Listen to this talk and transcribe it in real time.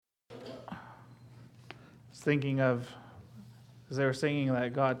thinking of, as they were singing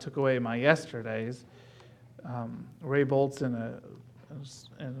that God took away my yesterdays, Ray Boltz in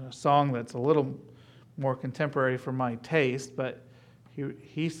a song that's a little more contemporary for my taste, but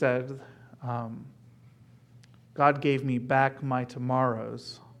he said, God gave me back my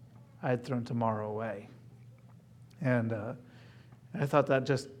tomorrows. I had thrown tomorrow away. And I thought that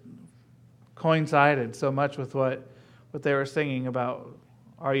just coincided so much with what they were singing about.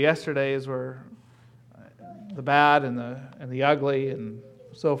 Our yesterdays were the bad and the ugly and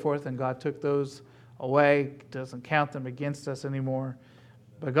so forth, and God took those away, doesn't count them against us anymore.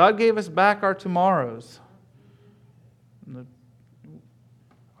 But God gave us back our tomorrows.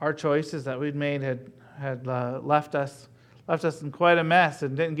 Our choices that we'd made had left us in quite a mess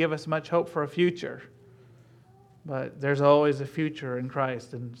and didn't give us much hope for a future. But there's always a future in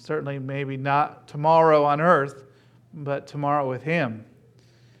Christ, and certainly maybe not tomorrow on earth, but tomorrow with Him.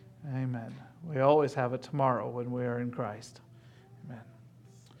 Amen. We always have a tomorrow when we are in Christ. Amen.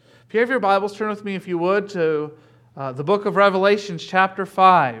 If you have your Bibles, turn with me, if you would, to the book of Revelations, chapter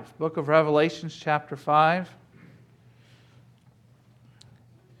 5. Book of Revelations, chapter 5.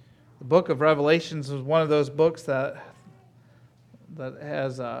 The book of Revelations is one of those books that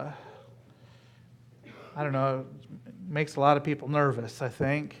has, makes a lot of people nervous, I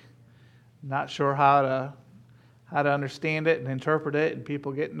think. Not sure how to understand it and interpret it, and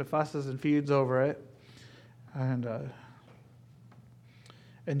people get into fusses and feuds over it. And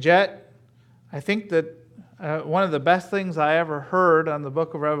yet, I think that one of the best things I ever heard on the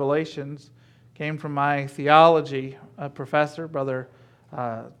book of Revelations came from my theology professor, Brother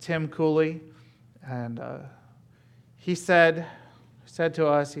Tim Cooley. And he said to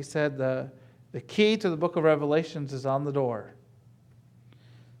us, the key to the book of Revelations is on the door.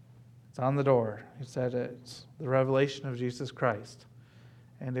 It's on the door. He said it's the revelation of Jesus Christ.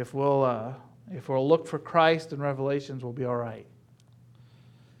 And if we'll look for Christ in Revelations, we'll be all right.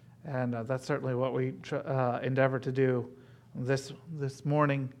 And that's certainly what we endeavor to do this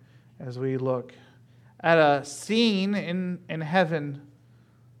morning as we look at a scene in heaven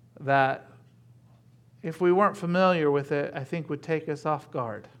that, if we weren't familiar with it, I think would take us off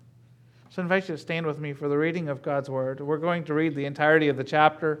guard. So I invite you to stand with me for the reading of God's Word. We're going to read the entirety of the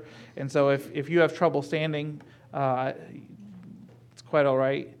chapter, and so if you have trouble standing, it's quite all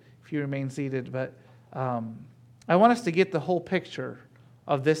right if you remain seated. But I want us to get the whole picture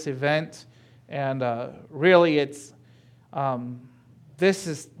of this event, and really, it's this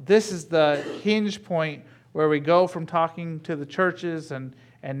is the hinge point where we go from talking to the churches, and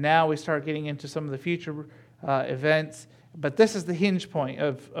now we start getting into some of the future events. But this is the hinge point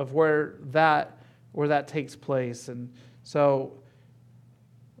of where that takes place. And so,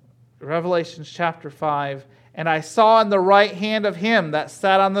 Revelation chapter 5, and I saw in the right hand of him that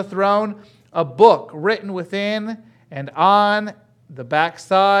sat on the throne a book written within and on the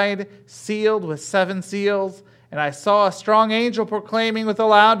backside, sealed with 7 seals. And I saw a strong angel proclaiming with a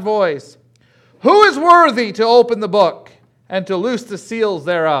loud voice, "Who is worthy to open the book and to loose the seals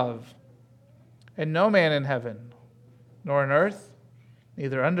thereof?" And no man in heaven, nor in earth,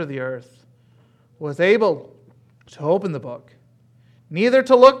 neither under the earth, was able to open the book, neither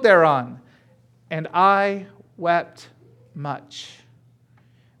to look thereon. And I wept much,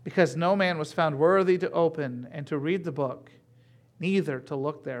 because no man was found worthy to open and to read the book, neither to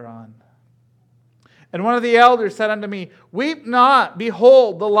look thereon. And one of the elders said unto me, "Weep not,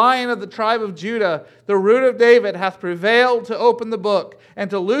 behold, the Lion of the tribe of Judah, the Root of David, hath prevailed to open the book, and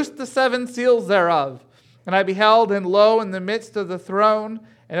to loose the 7 seals thereof. And I beheld, and lo, in the midst of the throne,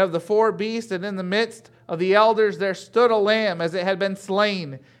 and of the 4 beasts, and in the midst of the elders, there stood a lamb, as it had been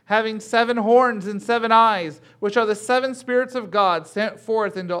slain, having 7 horns and 7 eyes, which are the 7 spirits of God sent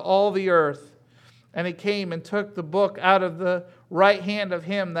forth into all the earth. And he came and took the book out of the right hand of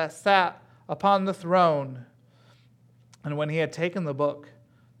him that sat upon the throne. And when he had taken the book,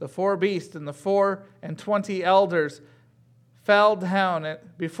 the 4 beasts and the 24 elders fell down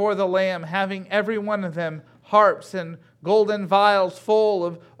before the Lamb, having every one of them harps and golden vials full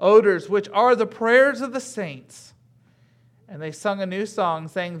of odors, which are the prayers of the saints. And they sung a new song,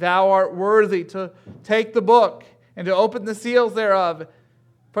 saying, "Thou art worthy to take the book and to open the seals thereof.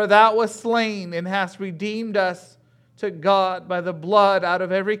 For thou wast slain and hast redeemed us to God by the blood out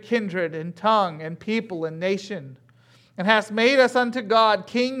of every kindred and tongue and people and nation. And hast made us unto God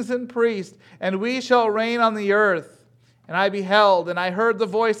kings and priests, and we shall reign on the earth. And I beheld, and I heard the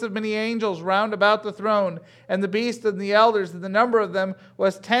voice of many angels round about the throne, and the beast and the elders, and the number of them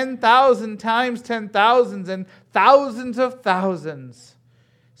was 10,000 times 10,000s, and thousands of thousands,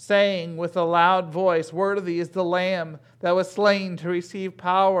 saying with a loud voice, "Worthy is the Lamb that was slain to receive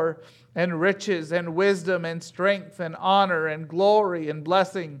power and riches and wisdom and strength and honor and glory and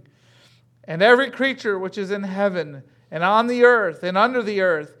blessing." And every creature which is in heaven and on the earth and under the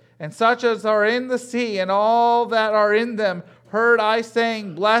earth, and such as are in the sea and all that are in them, heard I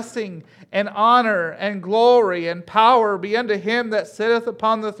saying, "Blessing and honor and glory and power be unto him that sitteth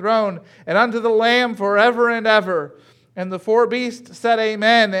upon the throne, and unto the Lamb forever and ever." And the four beasts said,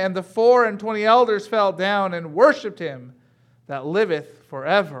 "Amen." And the 24 elders fell down and worshipped him that liveth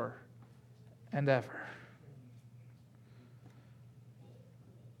forever and ever.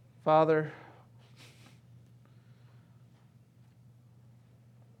 Father,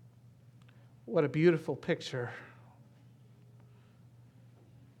 what a beautiful picture.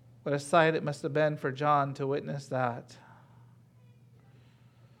 What a sight it must have been for John to witness that.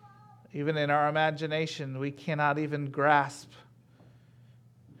 Even in our imagination, we cannot even grasp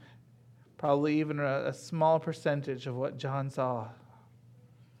probably even a small percentage of what John saw.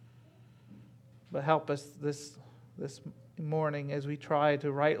 But help us this morning as we try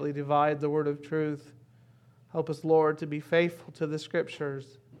to rightly divide the word of truth. Help us, Lord, to be faithful to the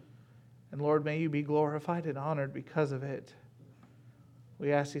Scriptures. And Lord, may you be glorified and honored because of it.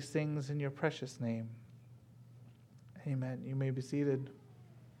 We ask these things in your precious name. Amen. You may be seated.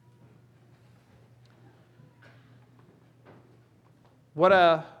 What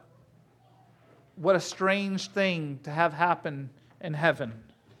a strange thing to have happen in heaven.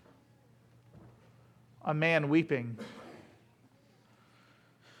 A man weeping.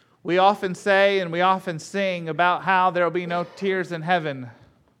 We often say and we often sing about how there will be no tears in heaven,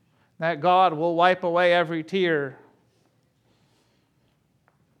 that God will wipe away every tear.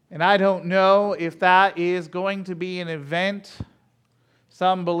 And I don't know if that is going to be an event.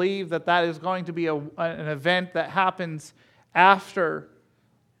 Some believe that that is going to be an event that happens after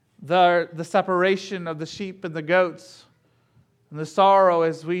the separation of the sheep and the goats, and the sorrow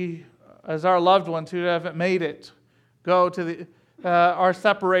as our loved ones who haven't made it are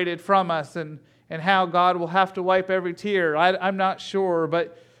separated from us, and how God will have to wipe every tear. I'm not sure,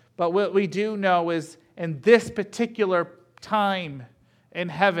 but what we do know is in this particular time in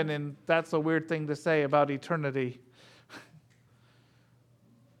heaven, and that's a weird thing to say about eternity.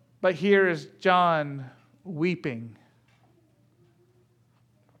 But here is John weeping.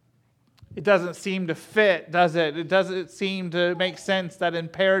 It doesn't seem to fit, does it? It doesn't seem to make sense that in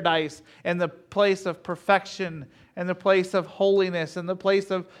paradise, in the place of perfection, in the place of holiness, in the place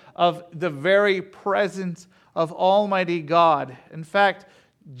of the very presence of Almighty God. In fact,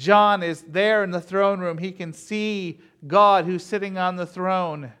 John is there in the throne room. He can see God who's sitting on the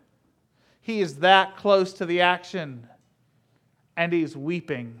throne. He is that close to the action, and he's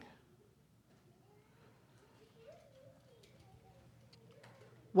weeping.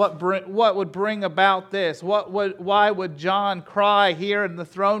 What would bring about this? Why would John cry here in the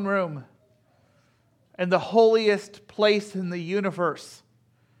throne room, in the holiest place in the universe?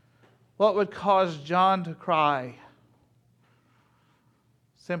 What would cause John to cry?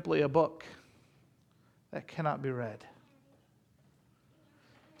 Simply a book that cannot be read.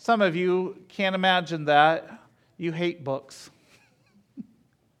 Some of you can't imagine that. You hate books.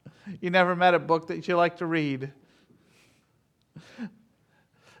 You never met a book that you like to read.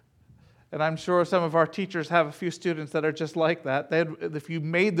 And I'm sure some of our teachers have a few students that are just like that. If you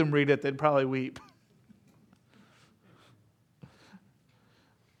made them read it, they'd probably weep.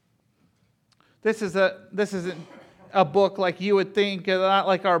 This isn't a book like you would think, not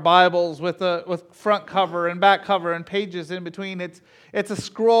like our Bibles with front cover and back cover and pages in between. It's a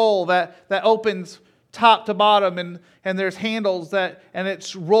scroll that opens top to bottom, and there's handles and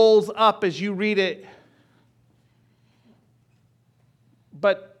it rolls up as you read it.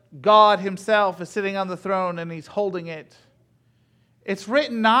 But God himself is sitting on the throne and he's holding it. It's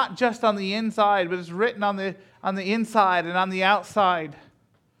written not just on the inside, but it's written on the inside and on the outside.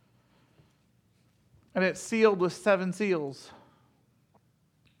 And it's sealed with 7 seals.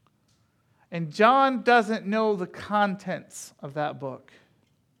 And John doesn't know the contents of that book.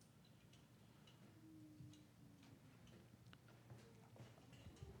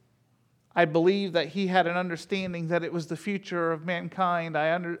 I believe that he had an understanding that it was the future of mankind.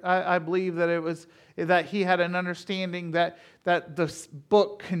 I believe that he had an understanding that this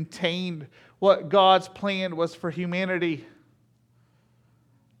book contained what God's plan was for humanity.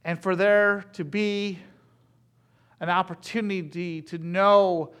 And for there to be an opportunity to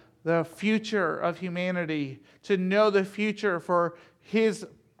know the future of humanity, to know the future for his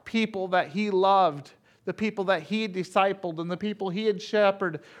people that he loved, the people that he had discipled and the people he had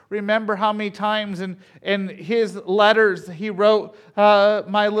shepherded. Remember how many times in his letters he wrote,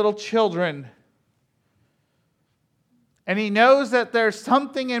 my little children. And he knows that there's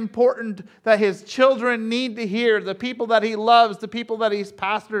something important that his children need to hear. The people that he loves, the people that he's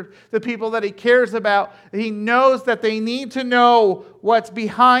pastored, the people that he cares about. He knows that they need to know what's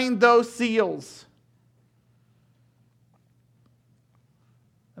behind those seals.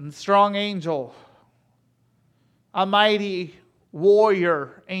 And the strong angel, a mighty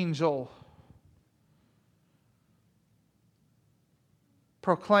warrior angel,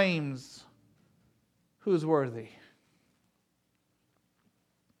 proclaims who's worthy.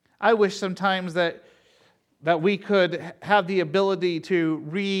 I wish sometimes that we could have the ability to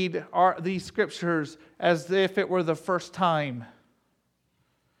read these scriptures as if it were the first time.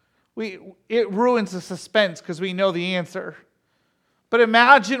 It ruins the suspense because we know the answer. But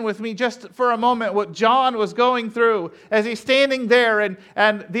imagine with me just for a moment what John was going through as he's standing there and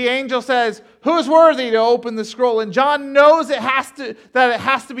the angel says, who's worthy to open the scroll? And John knows that it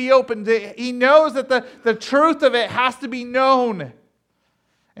has to be opened. He knows that the truth of it has to be known.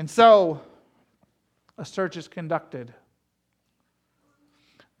 And so a search is conducted.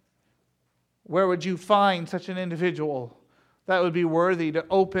 Where would you find such an individual that would be worthy to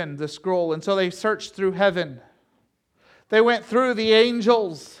open the scroll? And so they searched through heaven. They went through the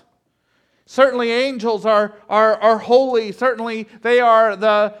angels. Certainly angels are holy. Certainly they are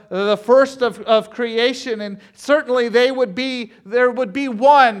the first of creation. And certainly there would be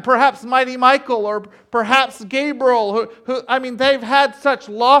one, perhaps mighty Michael or perhaps Gabriel, who they've had such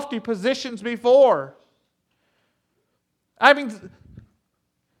lofty positions before. The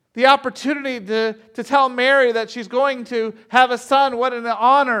opportunity to tell Mary that she's going to have a son, what an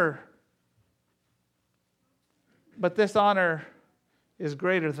honor. But this honor is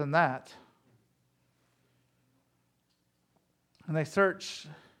greater than that. And they search,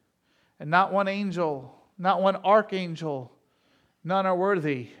 and not one angel, not one archangel, none are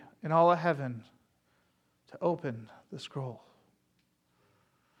worthy in all of heaven to open the scroll.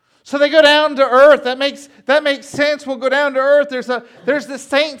 So they go down to earth. That makes sense. We'll go down to earth. There's the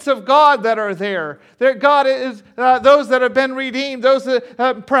saints of God that are there. God is those that have been redeemed. Those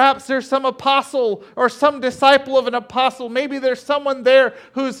that, perhaps there's some apostle or some disciple of an apostle. Maybe there's someone there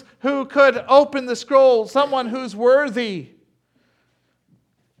who could open the scroll. Someone who's worthy.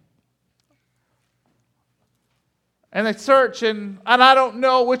 And they search, and I don't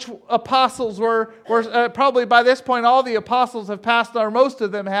know which apostles were probably by this point all the apostles have passed on, or most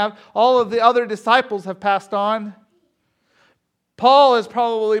of them have. All of the other disciples have passed on. Paul has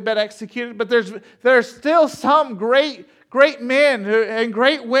probably been executed, but there's still some great men and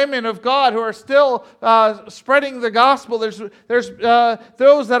great women of God who are still spreading the gospel. There's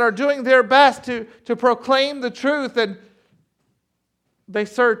those that are doing their best to proclaim the truth, and they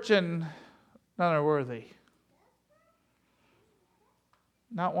search, and none are worthy.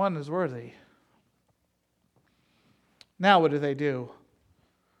 Not one is worthy. Now what do?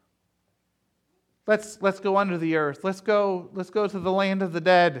 Let's go under the earth. Let's go to the land of the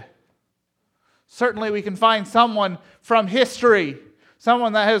dead. Certainly we can find someone from history,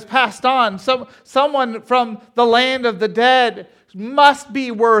 someone that has passed on, someone from the land of the dead must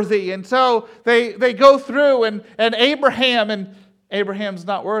be worthy. And so they go through and Abraham's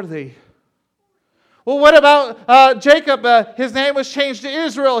not worthy. Well, what about Jacob? His name was changed to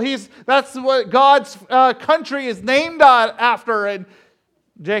Israel. That's what God's country is named after, and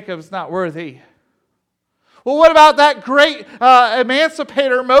Jacob's not worthy. Well, what about that great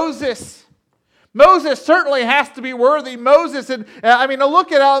emancipator, Moses? Moses certainly has to be worthy. Moses,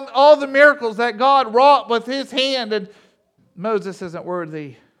 look at all the miracles that God wrought with his hand, and Moses isn't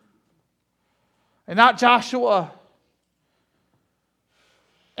worthy. And not Joshua.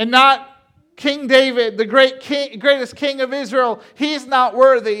 And not King David, the greatest king of Israel. He's not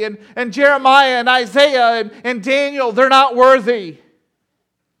worthy. And Jeremiah and Isaiah and Daniel, they're not worthy.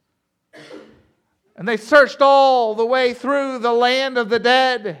 And they searched all the way through the land of the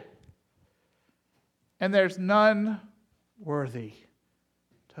dead. And there's none worthy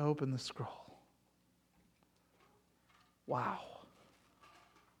to open the scroll. Wow.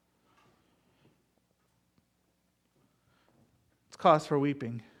 It's cause for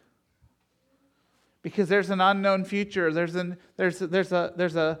weeping. Because there's an unknown future. There's a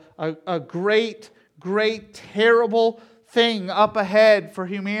great, terrible thing up ahead for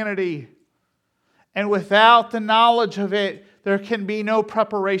humanity. And without the knowledge of it, there can be no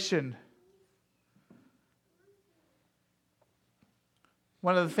preparation.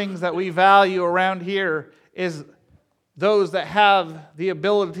 One of the things that we value around here is those that have the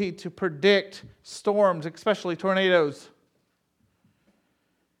ability to predict storms, especially tornadoes.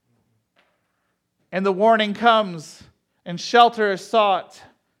 And the warning comes, and shelter is sought,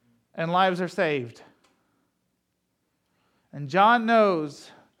 and lives are saved. And John knows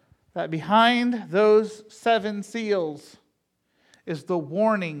that behind those 7 seals is the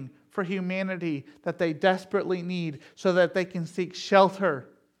warning for humanity that they desperately need so that they can seek shelter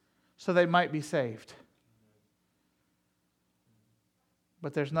so they might be saved.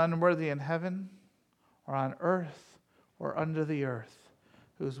 But there's none worthy in heaven or on earth or under the earth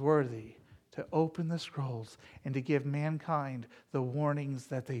who's worthy to open the scrolls and to give mankind the warnings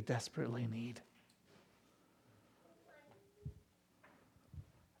that they desperately need.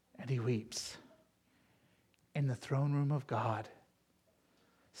 And he weeps in the throne room of God,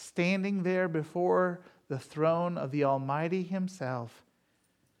 standing there before the throne of the Almighty himself.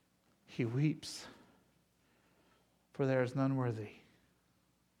 He weeps, for there is none worthy.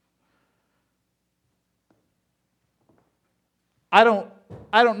 I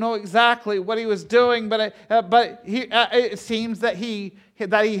don't know exactly what he was doing, but it seems that he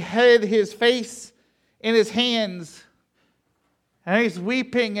hid his face in his hands, and he's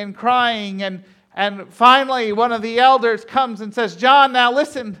weeping and crying, and finally one of the elders comes and says, "John, now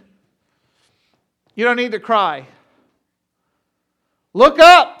listen, you don't need to cry. Look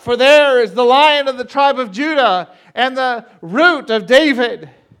up, for there is the Lion of the tribe of Judah and the Root of David.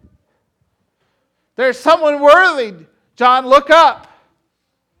 There's someone worthy. John, look up."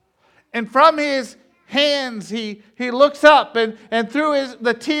 And from his hands, he looks up and through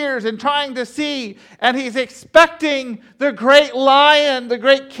the tears and trying to see, and he's expecting the great lion, the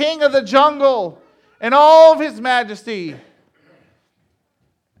great king of the jungle, and all of his majesty.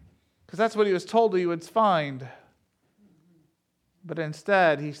 Because that's what he was told he would find. But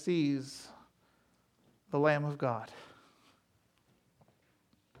instead, he sees the Lamb of God.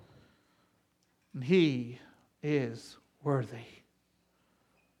 And he is worthy.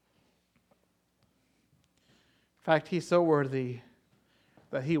 In fact, he's so worthy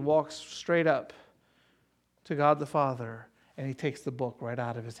that he walks straight up to God the Father and he takes the book right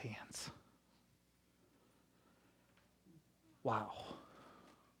out of his hands. Wow.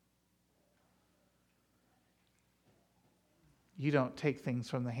 You don't take things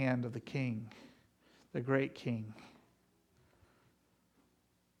from the hand of the King, the great King.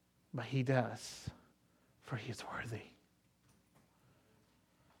 But he does, for he is worthy.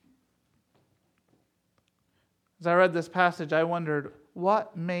 As I read this passage, I wondered,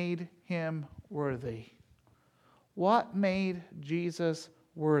 what made him worthy? What made Jesus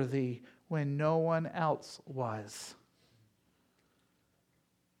worthy when no one else was?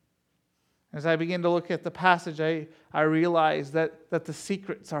 As I begin to look at the passage, I realize that the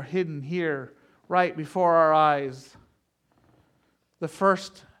secrets are hidden here, right before our eyes. The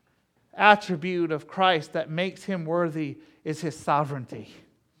first attribute of Christ that makes him worthy is his sovereignty.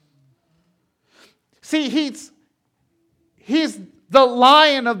 See, he's the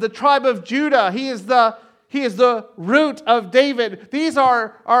Lion of the tribe of Judah. He is the Root of David. These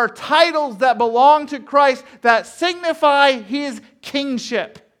are titles that belong to Christ that signify his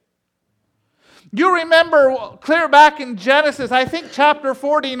kingship. You remember clear back in Genesis, I think chapter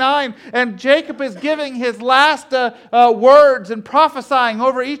 49, and Jacob is giving his last words and prophesying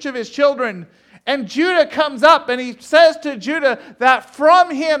over each of his children. And Judah comes up and he says to Judah that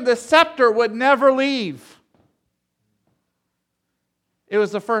from him the scepter would never leave. It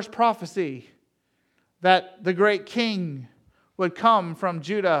was the first prophecy that the great king would come from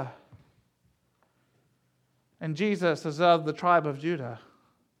Judah. And Jesus is of the tribe of Judah.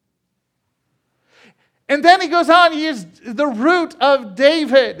 And then he goes on, he is the Root of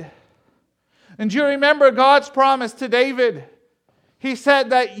David. And do you remember God's promise to David? He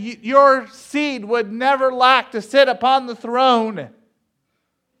said that your seed would never lack to sit upon the throne.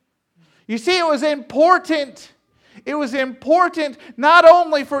 You see, it was important. It was important not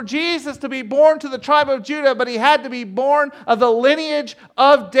only for Jesus to be born to the tribe of Judah, but he had to be born of the lineage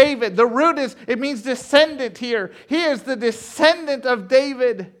of David. The root it means descendant here. He is the descendant of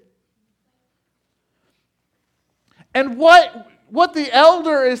David. And what the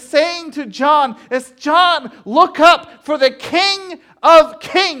elder is saying to John is, John, look up, for the King of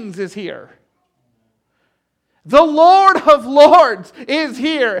Kings is here. The Lord of Lords is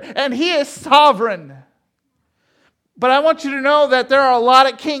here, and he is sovereign. But I want you to know that there are a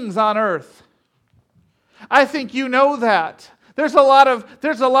lot of kings on earth. I think you know that. There's a lot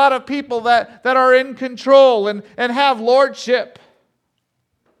of people that are in control and have lordship.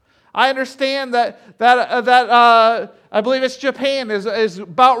 I understand that I believe it's Japan is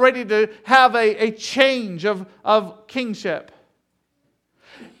about ready to have a change of kingship.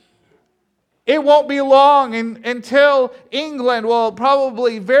 It won't be long until England will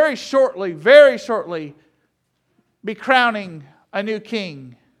probably very shortly be crowning a new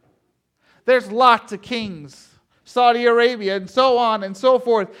king. There's lots of kings. Saudi Arabia and so on and so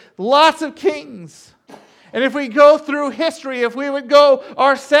forth. Lots of kings. And if we go through history, if we would go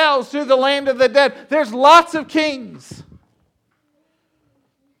ourselves through the land of the dead, there's lots of kings.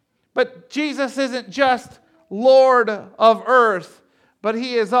 But Jesus isn't just Lord of earth, but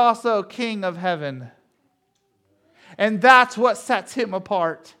He is also King of heaven. And that's what sets Him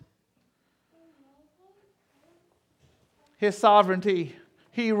apart. His sovereignty.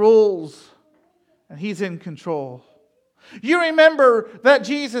 He rules. And He's in control. You remember that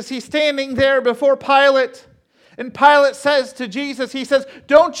Jesus, He's standing there before Pilate. And Pilate says to Jesus, he says,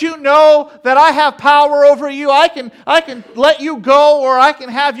 don't you know that I have power over you? I can let you go, or I can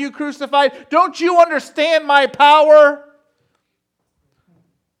have you crucified. Don't you understand my power?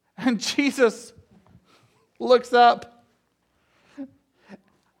 And Jesus looks up.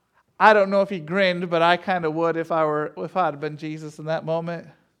 I don't know if He grinned, but I kind of would if I'd been Jesus in that moment.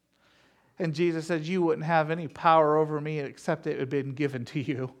 And Jesus said, you wouldn't have any power over me except it had been given to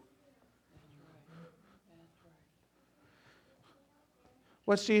you.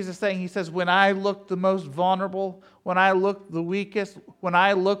 What's Jesus saying? He says, when I look the most vulnerable, when I look the weakest, when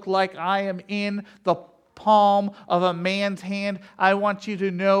I look like I am in the palm of a man's hand, I want you to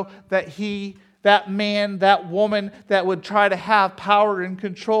know that that man, that woman that would try to have power and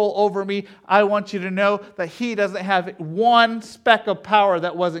control over me, I want you to know that he doesn't have one speck of power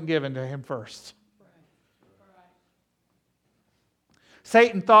that wasn't given to him first.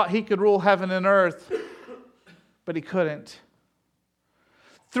 Satan thought he could rule heaven and earth, but he couldn't.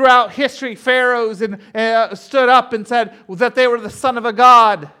 Throughout history, pharaohs stood up and said that they were the son of a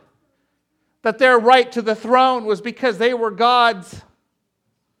god, that their right to the throne was because they were gods.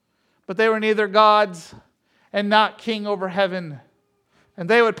 But they were neither gods and not king over heaven. And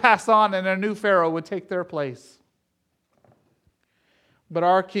they would pass on and a new Pharaoh would take their place. But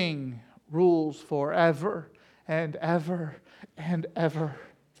our King rules forever and ever and ever.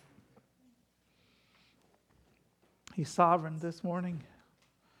 He's sovereign this morning.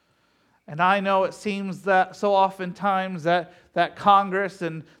 And I know it seems that so oftentimes that Congress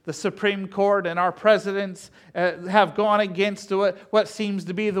and the Supreme Court and our presidents have gone against what seems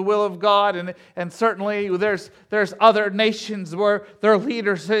to be the will of God. And certainly there's other nations where their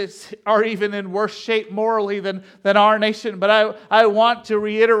leaders are even in worse shape morally than our nation. But I want to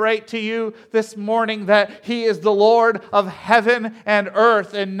reiterate to you this morning that He is the Lord of heaven and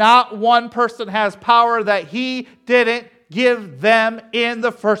earth. And not one person has power that He didn't give them in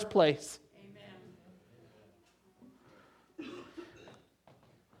the first place.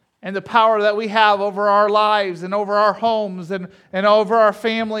 And the power that we have over our lives and over our homes and over our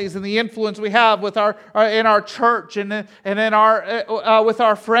families and the influence we have with in our church and in our with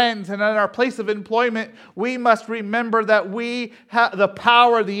our friends and in our place of employment, we must remember that we have the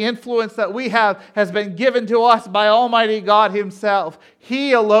power, the influence that we have has been given to us by Almighty God Himself.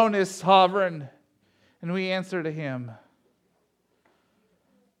 He alone is sovereign, and we answer to Him.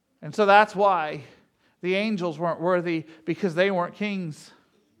 And so that's why the angels weren't worthy, because they weren't kings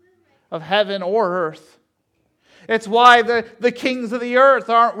of heaven or earth. It's why the kings of the earth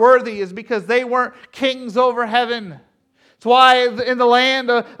aren't worthy, is because they weren't kings over heaven. It's why in the land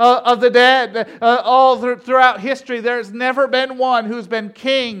of the dead, all throughout history, there's never been one who's been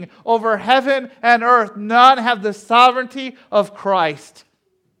king over heaven and earth. None have the sovereignty of Christ.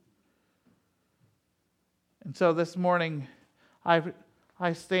 And so this morning,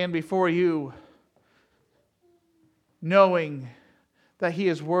 I stand before you knowing that He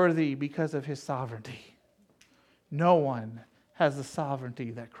is worthy because of His sovereignty. No one has the sovereignty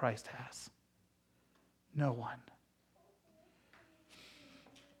that Christ has. No one.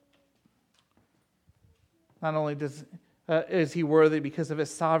 Not only is He worthy because of His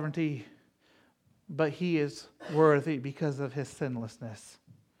sovereignty, but He is worthy because of His sinlessness.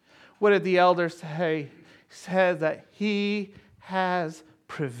 What did the elders say? He said that He has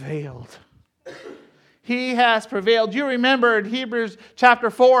prevailed. He has prevailed. You remember in Hebrews chapter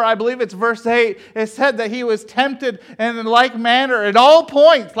 4, I believe it's verse 8, it said that He was tempted in like manner at all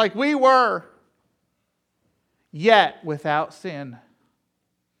points like we were, yet without sin.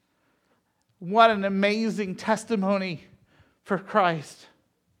 What an amazing testimony for Christ.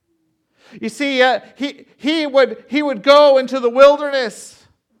 You see, he would go into the wilderness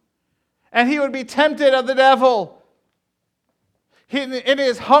and He would be tempted of the devil. in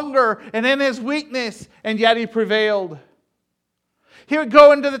his hunger and in his weakness, and yet he prevailed. He would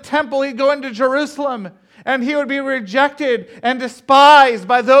go into the temple, he'd go into Jerusalem, and he would be rejected and despised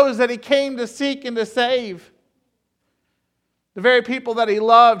by those that he came to seek and to save. The very people that he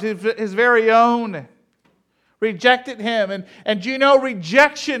loved, his very own, rejected him. And do you know,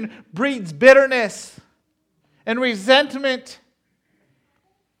 rejection breeds bitterness and resentment.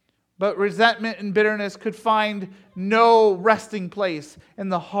 But resentment and bitterness could find no resting place in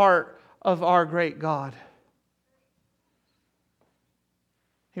the heart of our great God.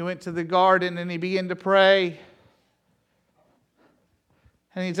 He went to the garden and he began to pray.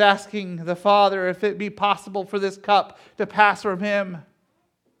 And he's asking the Father if it be possible for this cup to pass from him.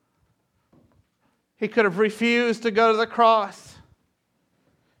 He could have refused to go to the cross.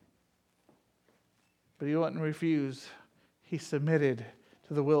 But he wouldn't refuse. He submitted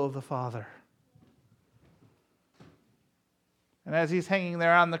to the will of the Father. And as he's hanging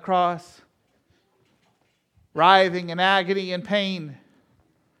there on the cross, writhing in agony and pain,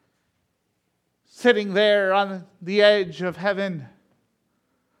 sitting there on the edge of heaven,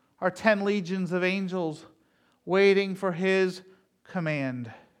 are 10 legions of angels waiting for his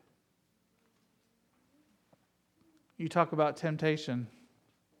command. You talk about temptation.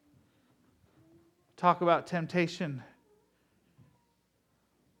 Talk about temptation.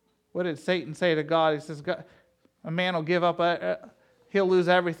 What did Satan say to God? He says, God, a man will give up, he'll lose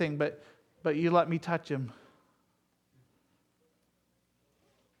everything, but you let me touch him.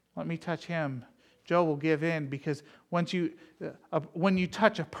 Let me touch him. Job will give in, because when you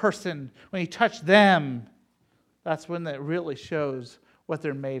touch a person, when you touch them, that's when that really shows what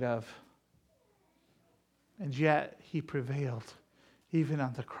they're made of. And yet he prevailed, even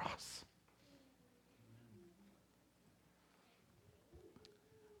on the cross.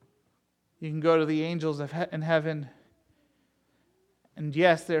 You can go to the angels in heaven, and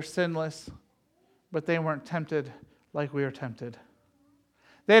yes, they're sinless, but they weren't tempted like we are tempted.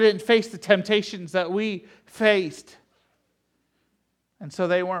 They didn't face the temptations that we faced, and so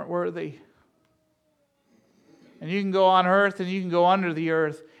they weren't worthy. And you can go on earth and you can go under the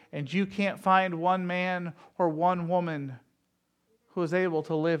earth, and you can't find one man or one woman who is able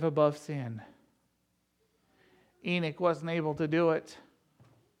to live above sin. Enoch wasn't able to do it.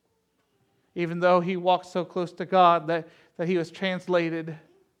 Even though he walked so close to God that he was translated.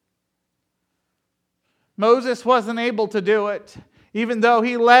 Moses wasn't able to do it, even though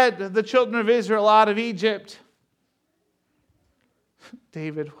he led the children of Israel out of Egypt.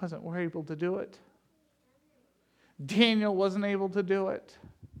 David wasn't able to do it. Daniel wasn't able to do it.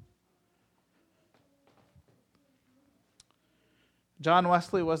 John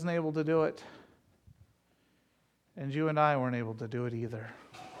Wesley wasn't able to do it. And you and I weren't able to do it either.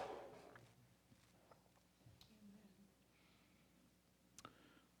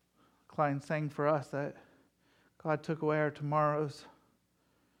 Klein sang for us that God took away our tomorrows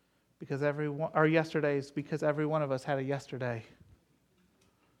because our yesterdays, because every one of us had a yesterday.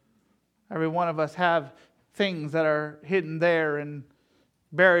 Every one of us have things that are hidden there and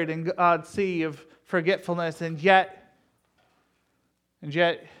buried in God's sea of forgetfulness, and yet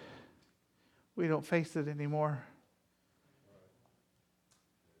we don't face it anymore.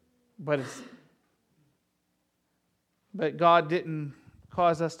 But God didn't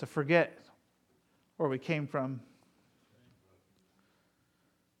cause us to forget where we came from.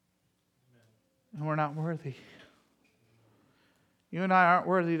 And we're not worthy. You and I aren't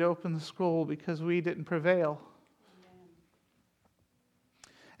worthy to open the scroll because we didn't prevail.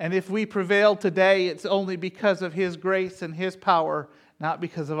 And if we prevail today, it's only because of His grace and His power, not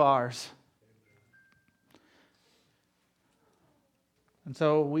because of ours. And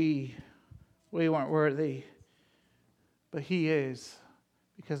so we weren't worthy, but He is,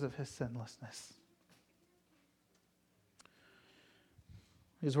 because of His sinlessness.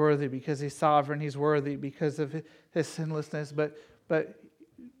 He's worthy because He's sovereign. He's worthy because of His sinlessness. But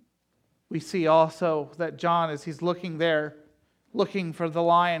we see also that John, as he's looking there, looking for the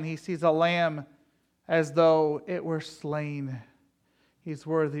lion, he sees a lamb as though it were slain. He's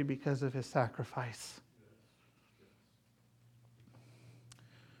worthy because of His sacrifice.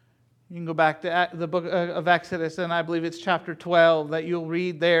 You can go back to the book of Exodus, and I believe it's chapter 12, that you'll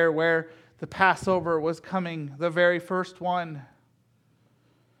read there where the Passover was coming, the very first one.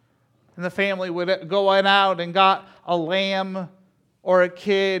 And the family would go out and got a lamb or a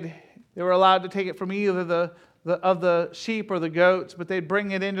kid. They were allowed to take it from either of the sheep or the goats, but they'd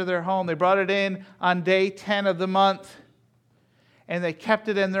bring it into their home. They brought it in on day 10 of the month, and they kept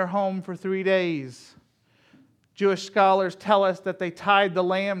it in their home for 3 days. Jewish scholars tell us that they tied the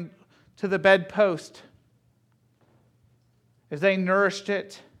lamb to the bedpost. As they nourished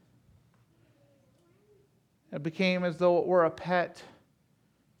it, it became as though it were a pet.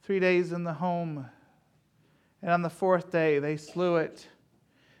 3 days in the home. And on the 4th day, they slew it,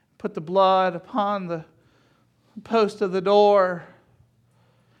 put the blood upon the post of the door,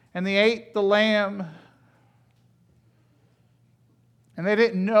 and they ate the lamb. And they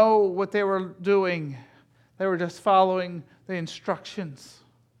didn't know what they were doing. They were just following the instructions.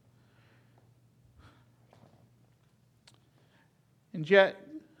 And yet,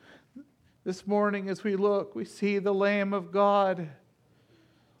 this morning as we look, we see the Lamb of God.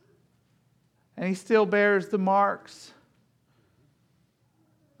 And He still bears the marks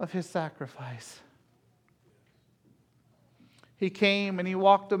of His sacrifice. He came and He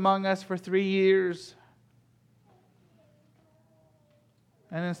walked among us for 3 years.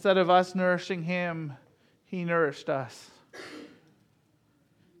 And instead of us nourishing Him, He nourished us.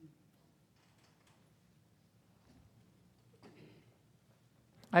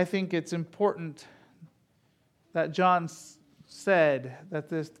 I think it's important that John said that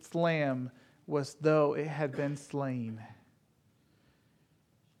this lamb was though it had been slain.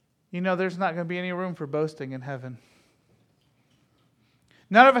 You know, there's not going to be any room for boasting in heaven.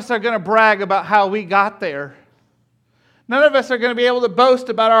 None of us are going to brag about how we got there. None of us are going to be able to boast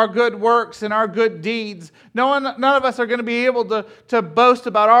about our good works and our good deeds. None of us are going to be able to boast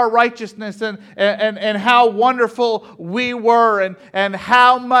about our righteousness and how wonderful we were and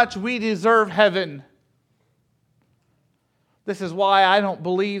how much we deserve heaven. This is why I don't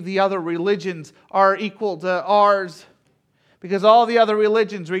believe the other religions are equal to ours. Because all the other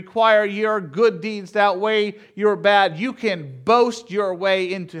religions require your good deeds to outweigh your bad. You can boast your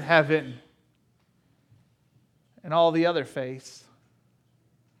way into heaven. And all the other faiths.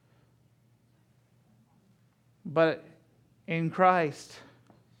 But in Christ,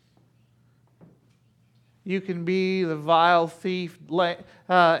 you can be the vile thief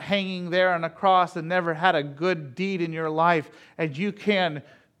hanging there on a cross and never had a good deed in your life. And you can,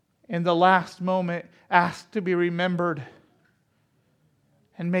 in the last moment, ask to be remembered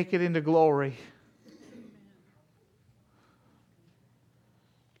and make it into glory.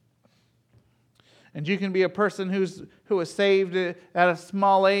 And you can be a person who was saved at a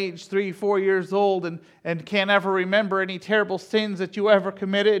small age, 3, 4 years old, and can't ever remember any terrible sins that you ever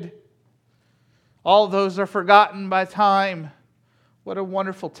committed. All of those are forgotten by time. What a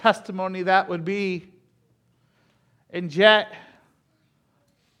wonderful testimony that would be. And yet,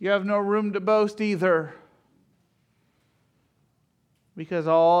 you have no room to boast either. Because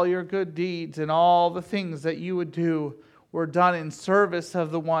all your good deeds and all the things that you would do were done in service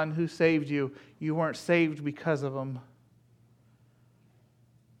of the one who saved you. You weren't saved because of him.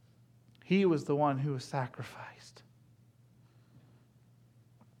 He was the one who was sacrificed.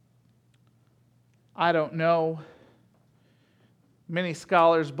 I don't know. Many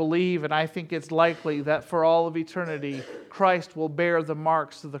scholars believe, and I think it's likely, that for all of eternity, Christ will bear the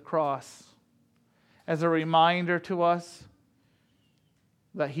marks of the cross as a reminder to us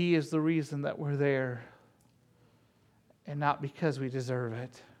that He is the reason that we're there, and not because we deserve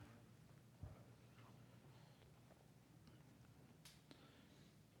it.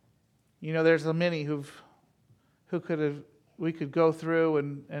 You know, there's many we could go through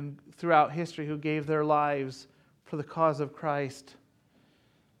and throughout history who gave their lives for the cause of Christ,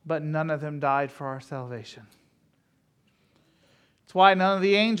 but none of them died for our salvation. It's why none of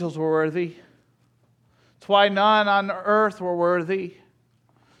the angels were worthy. It's why none on earth were worthy.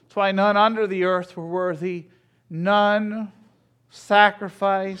 It's why none under the earth were worthy. None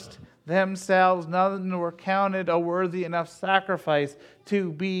sacrificed themselves. None were counted a worthy enough sacrifice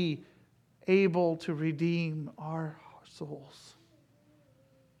to be able to redeem our souls.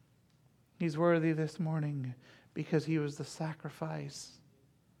 He's worthy this morning because He was the sacrifice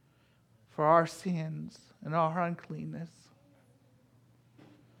for our sins and our uncleanness.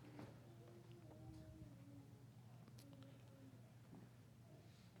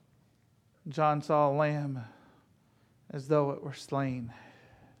 John saw a lamb as though it were slain.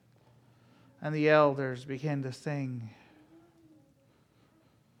 And the elders began to sing.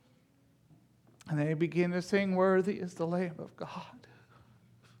 And they began to sing, "Worthy is the Lamb of God."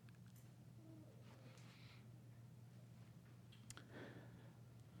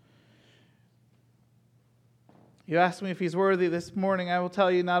 You ask me if He's worthy this morning. I will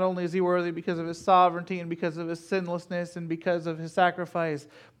tell you, not only is He worthy because of His sovereignty and because of His sinlessness and because of His sacrifice,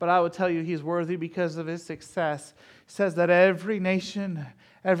 but I will tell you He's worthy because of His success. It says that every nation,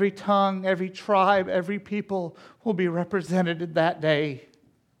 every tongue, every tribe, every people will be represented in that day.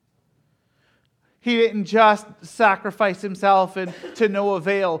 He didn't just sacrifice Himself and to no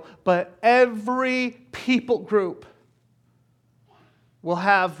avail, but every people group will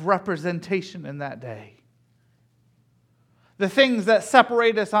have representation in that day. The things that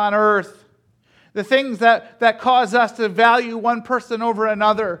separate us on earth, the things that cause us to value one person over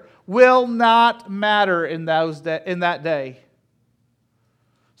another, will not matter in that day.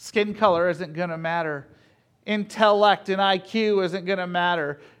 Skin color isn't going to matter. Intellect and IQ isn't going to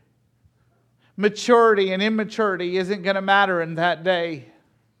matter. Maturity and immaturity isn't going to matter in that day.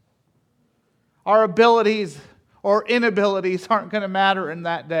 Our abilities or inabilities aren't going to matter in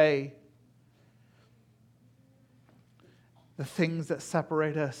that day. The things that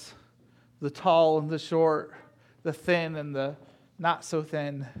separate us, the tall and the short, the thin and the not so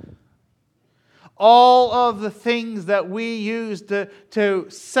thin. All of the things that we use to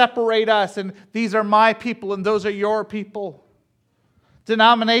separate us, and these are my people and those are your people.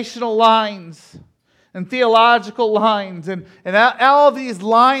 Denominational lines and theological lines and all these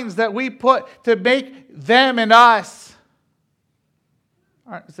lines that we put to make them and us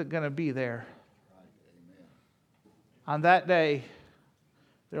aren't going to be there. On that day,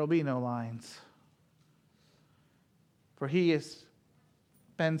 there will be no lines. For He has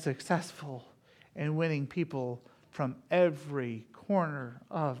been successful in winning people from every corner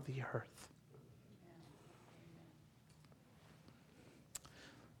of the earth.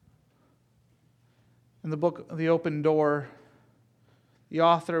 In the book, The Open Door, the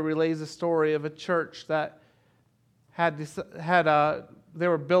author relays a story of a church that they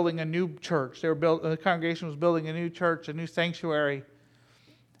were building a new church. The congregation was building a new church, a new sanctuary.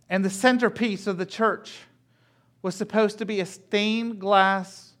 And the centerpiece of the church was supposed to be a stained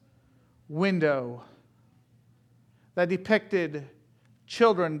glass window that depicted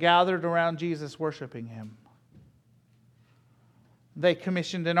children gathered around Jesus worshiping Him. They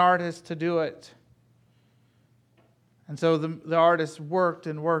commissioned an artist to do it. And so the artist worked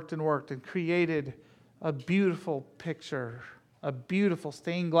and worked and worked and created a beautiful picture, a beautiful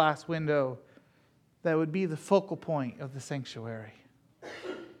stained glass window that would be the focal point of the sanctuary.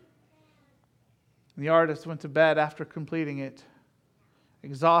 The artist went to bed after completing it,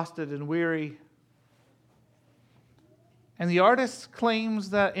 exhausted and weary. And the artist claims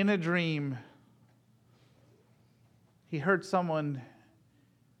that in a dream, he heard someone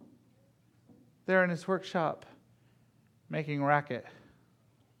there in his workshop making racket.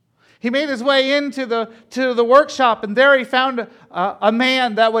 He made his way into the workshop, and there he found a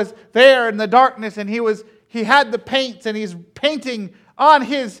man that was there in the darkness, and he had the paints, and he's painting on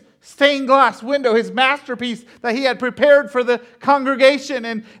his stained glass window, his masterpiece that he had prepared for the congregation,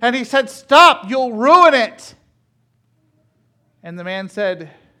 and he said, "Stop, you'll ruin it." And the man said,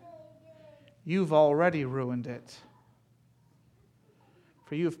 "You've already ruined it,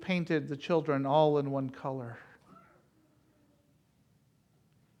 for you've painted the children all in one color."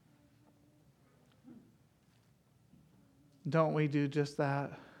 Don't we do just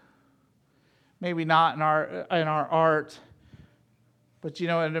that? Maybe not in our art, but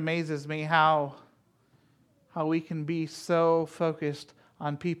it amazes me how we can be so focused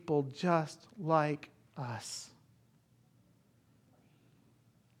on people just like us.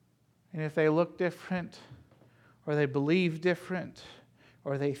 And if they look different, or they believe different,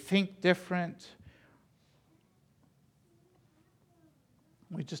 or they think different,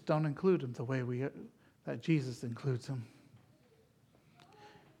 we just don't include them the way that Jesus includes them.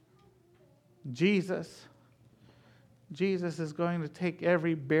 Jesus is going to take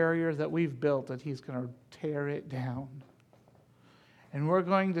every barrier that we've built and He's going to tear it down. And we're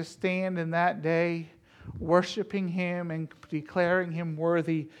going to stand in that day worshiping Him and declaring Him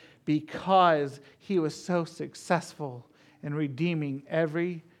worthy because He was so successful in redeeming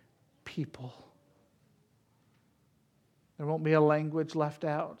every people. There won't be a language left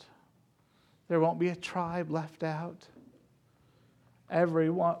out. There won't be a tribe left out. Every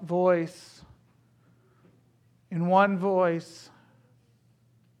voice, in one voice,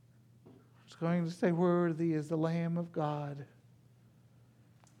 is going to say, "Worthy is the Lamb of God."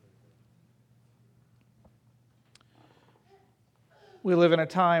 We live in a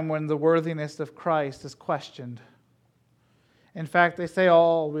time when the worthiness of Christ is questioned. In fact, they say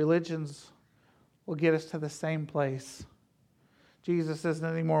all religions will get us to the same place. Jesus isn't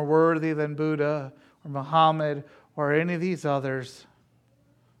any more worthy than Buddha or Muhammad or any of these others.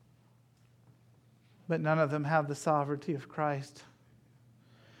 But none of them have the sovereignty of Christ.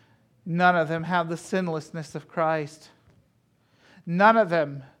 None of them have the sinlessness of Christ. None of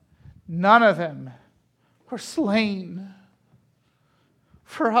them were slain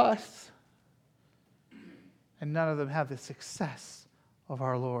for us. And none of them have the success of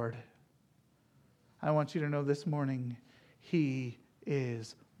our Lord. I want you to know this morning, He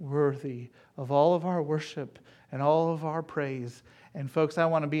is worthy of all of our worship and all of our praise. And folks, I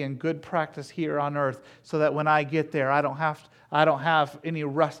want to be in good practice here on earth so that when I get there, I don't have any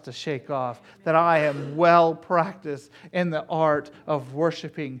rust to shake off, that I am well practiced in the art of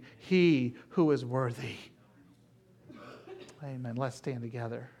worshiping He who is worthy. Amen. Let's stand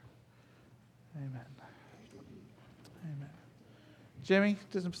together. Amen. Amen. Jimmy,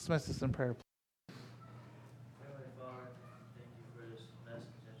 dismiss us in prayer.